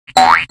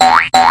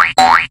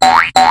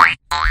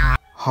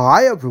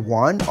Hi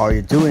everyone, how are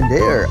you doing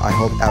there? I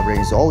hope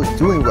everything is always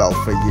doing well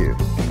for you.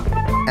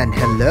 And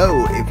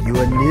hello if you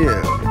are new.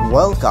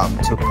 Welcome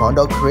to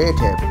Pondo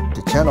Creative,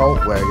 the channel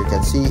where you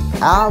can see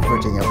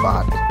everything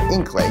about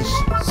English,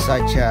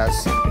 such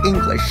as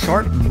English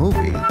short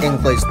movie,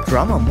 English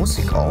drama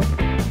musical,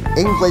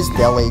 English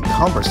daily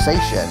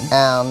conversation,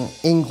 and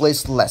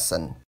English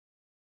lesson.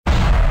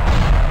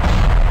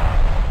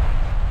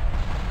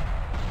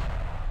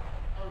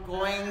 I'm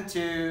going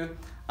to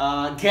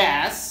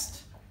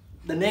guess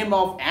the name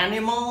of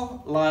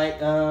animal, like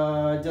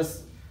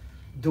just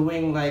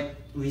doing like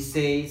we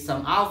say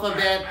some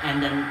alphabet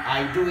and then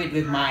I do it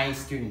with my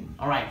student.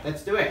 All right,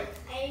 let's do it.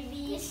 A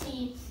B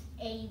C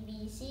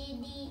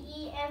D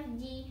E F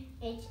G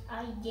H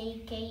I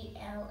J K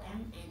L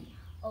M N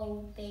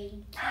O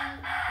P Q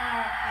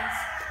R S.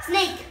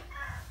 Snake.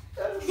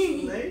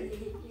 Snake.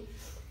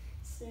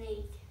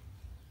 Snake.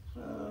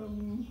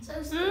 So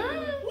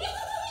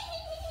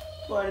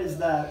What is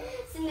that?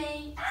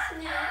 Snake.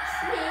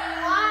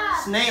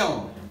 What?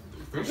 Snail.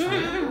 Is there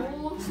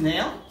snail?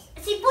 Snail?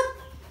 Siput.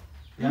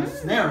 Yeah,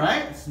 snail,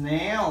 right?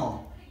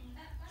 Snail.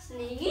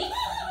 Snake.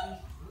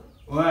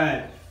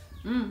 What?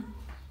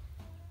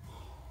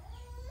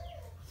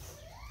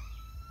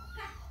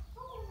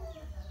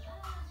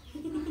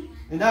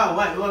 No,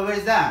 what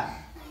is that?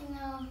 I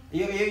know.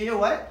 You know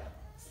what?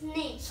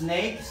 Snake.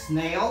 Snake,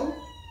 snail?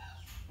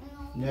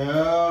 No.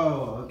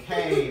 No.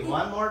 Okay,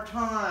 one more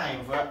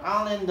time for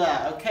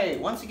Alinda. Okay,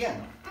 once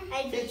again.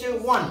 Teacher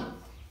one.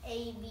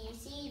 A B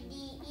C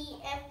D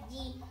E F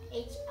G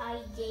H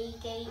I J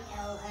K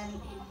L M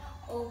N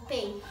O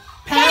P.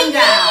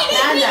 Panda.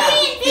 Panda.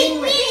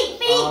 Penguin.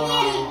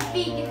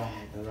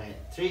 Alright.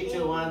 3,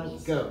 2, 1,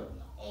 go.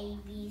 A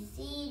B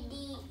C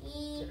D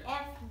E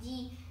F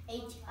G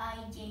H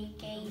I J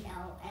K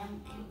L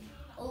M N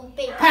O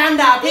P.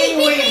 Panda.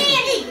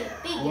 Penguin.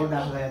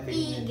 Udah saya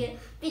penguin.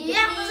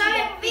 Iya, aku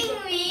sampai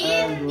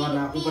penguin.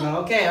 Aku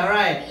pernah. Oke,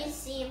 alright.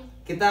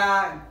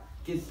 Kita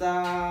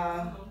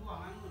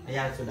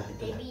ya sudah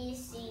itu. A B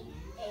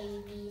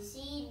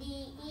C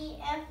D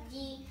E F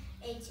G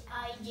H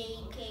I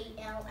J K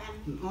L M.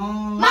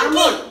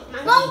 Mamut.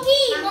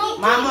 Monkey.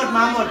 Mamut.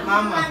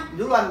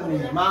 Duluan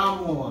nih,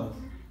 mamut.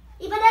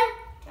 Ibadah.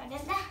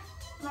 Kaden dah.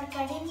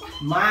 Markaden dah.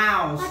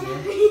 Mouse ya.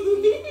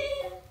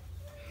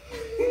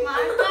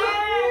 Marker.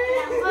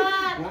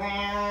 Dapat.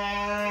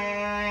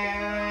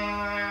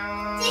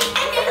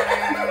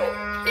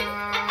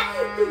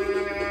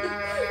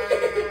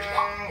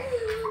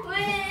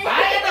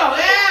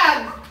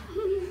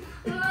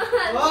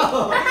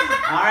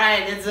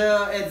 Alright, it's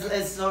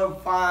so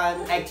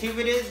fun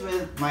activities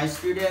with my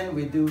student.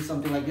 We do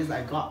something like this.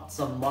 I got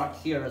some mark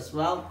here as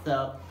well.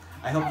 So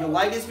I hope you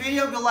like this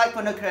video. If you like,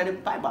 Pondo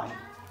Creative. Bye bye.